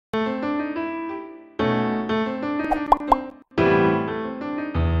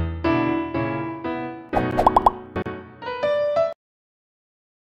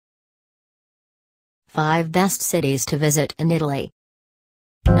5 Best Cities to Visit in Italy.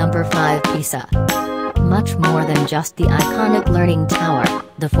 Number 5 Pisa. Much more than just the iconic Leaning Tower,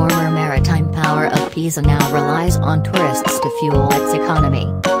 the former maritime power of Pisa now relies on tourists to fuel its economy.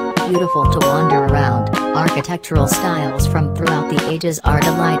 Beautiful to wander around, architectural styles from throughout the ages are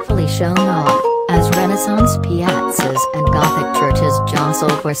delightfully shown off, as Renaissance piazzas and Gothic churches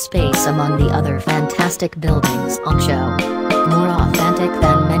jostle for space among the other fantastic buildings on show. More authentic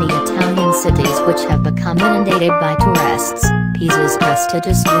than many Italian cities which have become inundated by tourists, Pisa's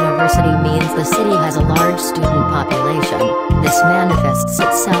prestigious university means the city has a large student population. This manifests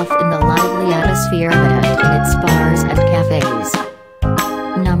itself in the lively atmosphere evident in its bars and cafes.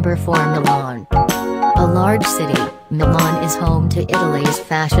 Number 4 Milan. A large city, Milan is home to Italy's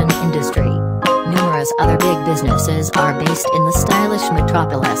fashion industry. Numerous other big businesses are based in the stylish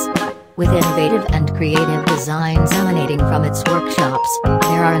metropolis. With innovative and creative designs emanating from its workshops,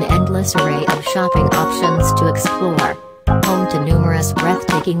 there are an endless array of shopping options to explore. Home to numerous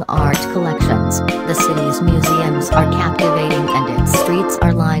breathtaking art collections, the city's museums are captivating and its streets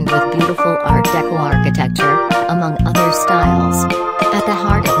are lined with beautiful Art Deco architecture, among other styles. At the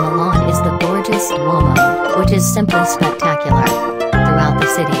heart of Milan is the gorgeous Duomo, which is simply spectacular. Throughout the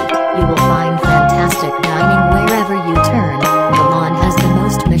city, you will find fantastic dining wherever you turn. Milan has the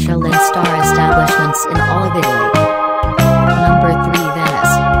most Michelin star establishments in all of Italy. Number 3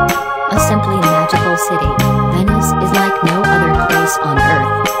 Venice. A simply magical city, Venice is like no other place on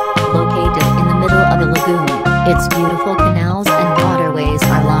earth. Located in the middle of a lagoon, its beautiful canals and waterways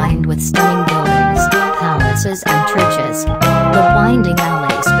are lined with stunning buildings, palaces and churches. The winding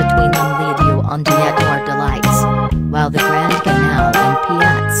alleys between them lead you on to yet more delights. While the Grand Canal and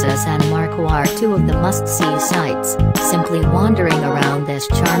Piazza San Marco are 2 of the must-see sights, simply wandering around this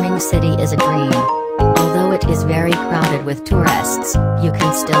charming city is a dream. Although it is very crowded with tourists, you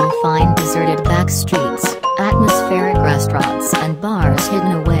can still find deserted back streets, atmospheric restaurants and bars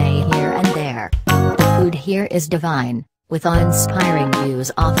hidden away here and there. The food here is divine, with awe-inspiring views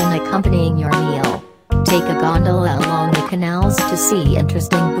often accompanying your meal. Take a gondola along the canals to see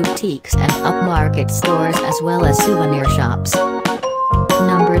interesting boutiques and upmarket stores as well as souvenir shops.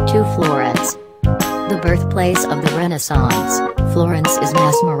 Number 2 Florence. The birthplace of the Renaissance, Florence is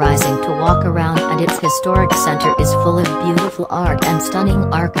mesmerizing to walk around and its historic center is full of beautiful art and stunning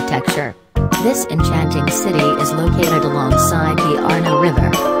architecture. This enchanting city is located alongside the Arno River.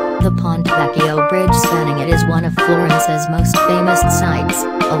 The Ponte Vecchio bridge spanning it is one of Florence's most famous sights,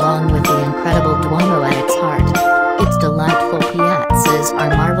 along with the incredible Duomo at its heart. Its delightful piazzas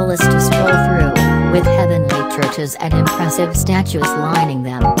are marvelous to stroll through, with heavenly churches and impressive statues lining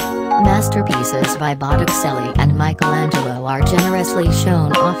them. Masterpieces by Botticelli and Michelangelo are generously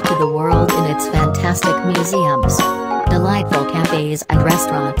shown off to the world in its fantastic museums. Delightful cafes and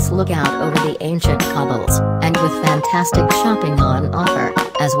restaurants look out over the ancient cobbles, and with fantastic shopping on offer,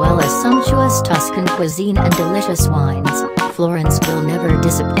 as well as sumptuous Tuscan cuisine and delicious wines, Florence will never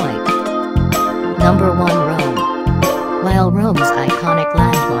disappoint. Number 1 Rome. While Rome's iconic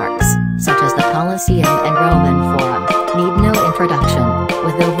landmarks, such as the Colosseum and Roman Forum, need no introduction,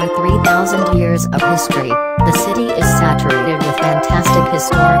 with over 3,000 years of history, the city is saturated with fantastic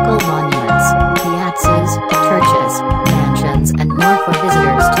historical monuments, piazzas, churches, mansions and more for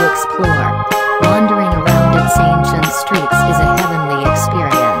visitors to explore. Wandering around its ancient streets is a heavenly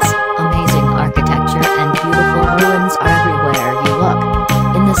experience. Amazing architecture and beautiful ruins are everywhere you look.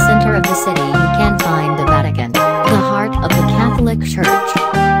 In the center of the city you can find the Vatican, the heart of the Catholic Church.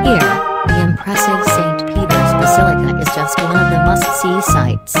 Here, the impressive St. Peter's Basilica is just one of the must-see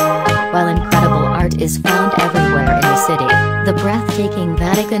sights. While incredible art is found everywhere in the city, the breathtaking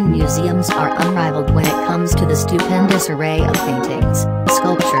Vatican museums are unrivaled when it comes to the stupendous array of paintings,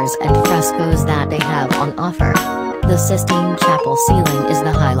 sculptures and frescoes that they have on offer. The Sistine Chapel ceiling is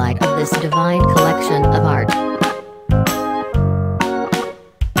the highlight of this divine collection of art.